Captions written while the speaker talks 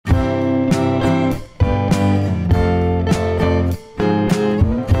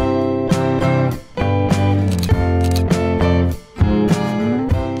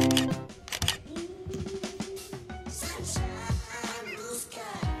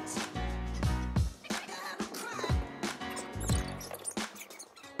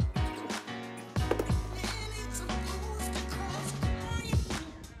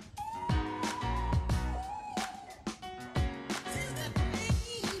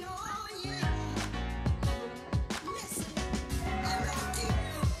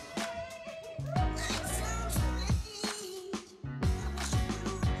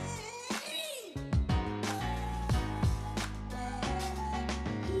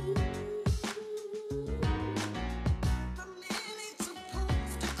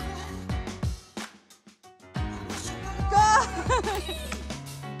Go!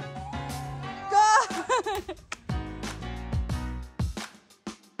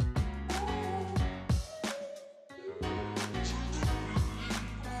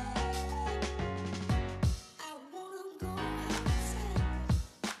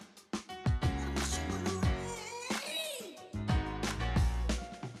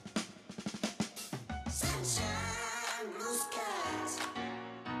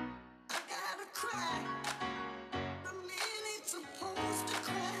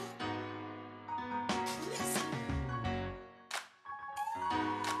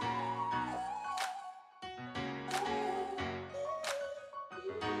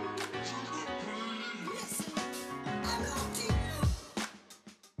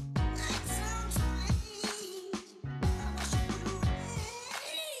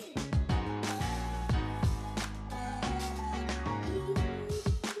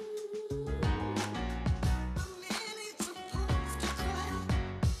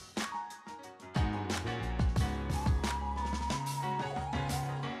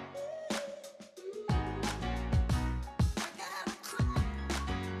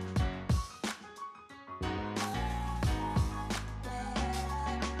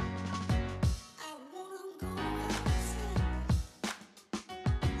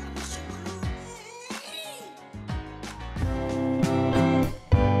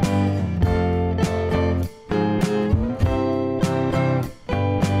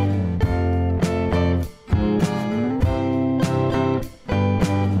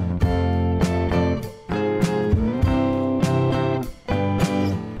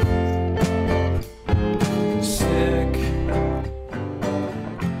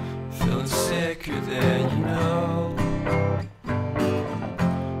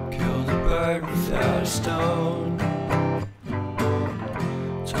 Without a stone,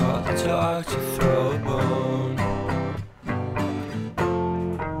 taught the dog to throw a bone.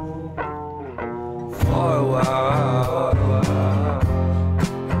 For a while,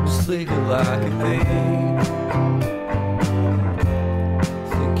 sleeping like a bee.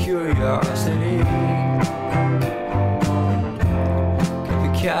 The curiosity kept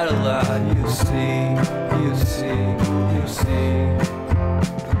the cat alive. You see, you see, you see.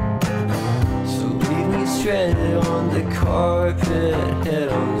 Stranded on the carpet, head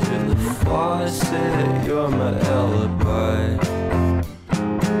onto the faucet. You're my alibi.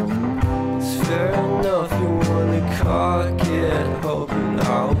 It's fair enough you wanna cock it, hoping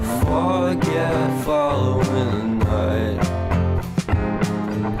I'll forget following the night.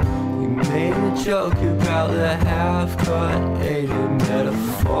 You made a joke about the half-cut, ate a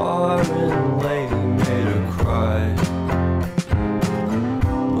metaphor and lady made her cry.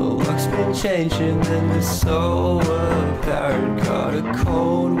 Been changing and it's so apparent. Got a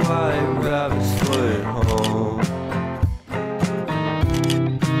cold white rabbit's foot home.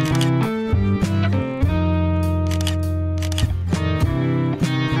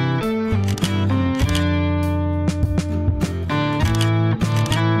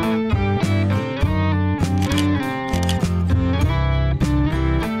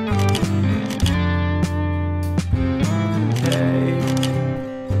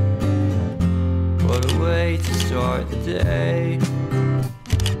 To start the day,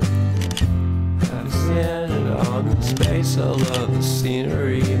 I've standing on the space. I love the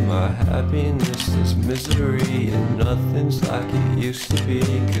scenery. My happiness is misery, and nothing's like it used to be.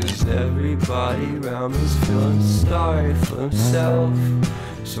 Cause everybody around me's feeling sorry for himself.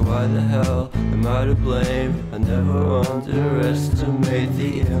 So why the hell am I to blame? I never underestimate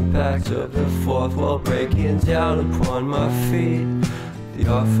the impact of the fourth wall breaking down upon my feet. The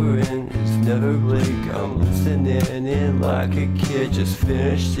offering is never bleak. I'm listening in like a kid. Just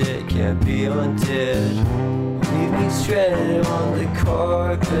finished it, can't be undid. Leave me stranded on the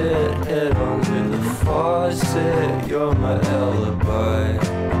carpet, head under the faucet. You're my alibi.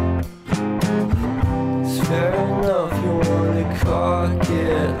 It's fair enough you wanna cock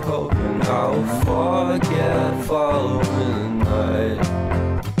it, hoping I'll forget following the night.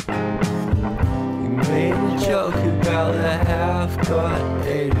 Made a joke about the half-cut,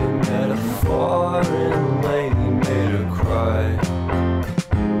 ate a metaphor and lady made her cry.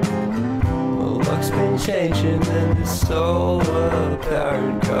 My luck's been changing and it's so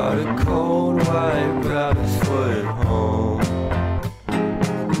apparent. Got a cold white rabbit's foot home.